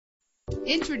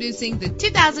Introducing the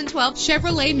 2012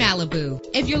 Chevrolet Malibu.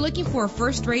 If you're looking for a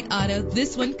first-rate auto,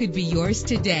 this one could be yours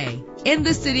today. In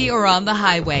the city or on the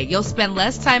highway, you'll spend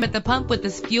less time at the pump with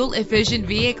this fuel-efficient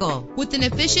vehicle. With an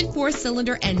efficient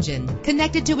 4-cylinder engine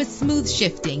connected to a smooth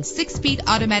shifting 6-speed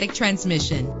automatic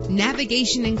transmission.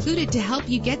 Navigation included to help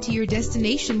you get to your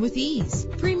destination with ease.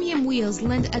 Premium wheels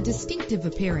lend a distinctive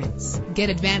appearance. Get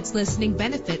advanced listening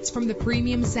benefits from the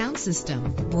premium sound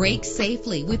system. Brake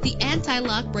safely with the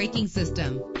anti-lock braking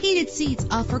system. Heated seats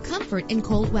offer comfort in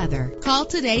cold weather. Call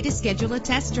today to schedule a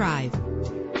test drive.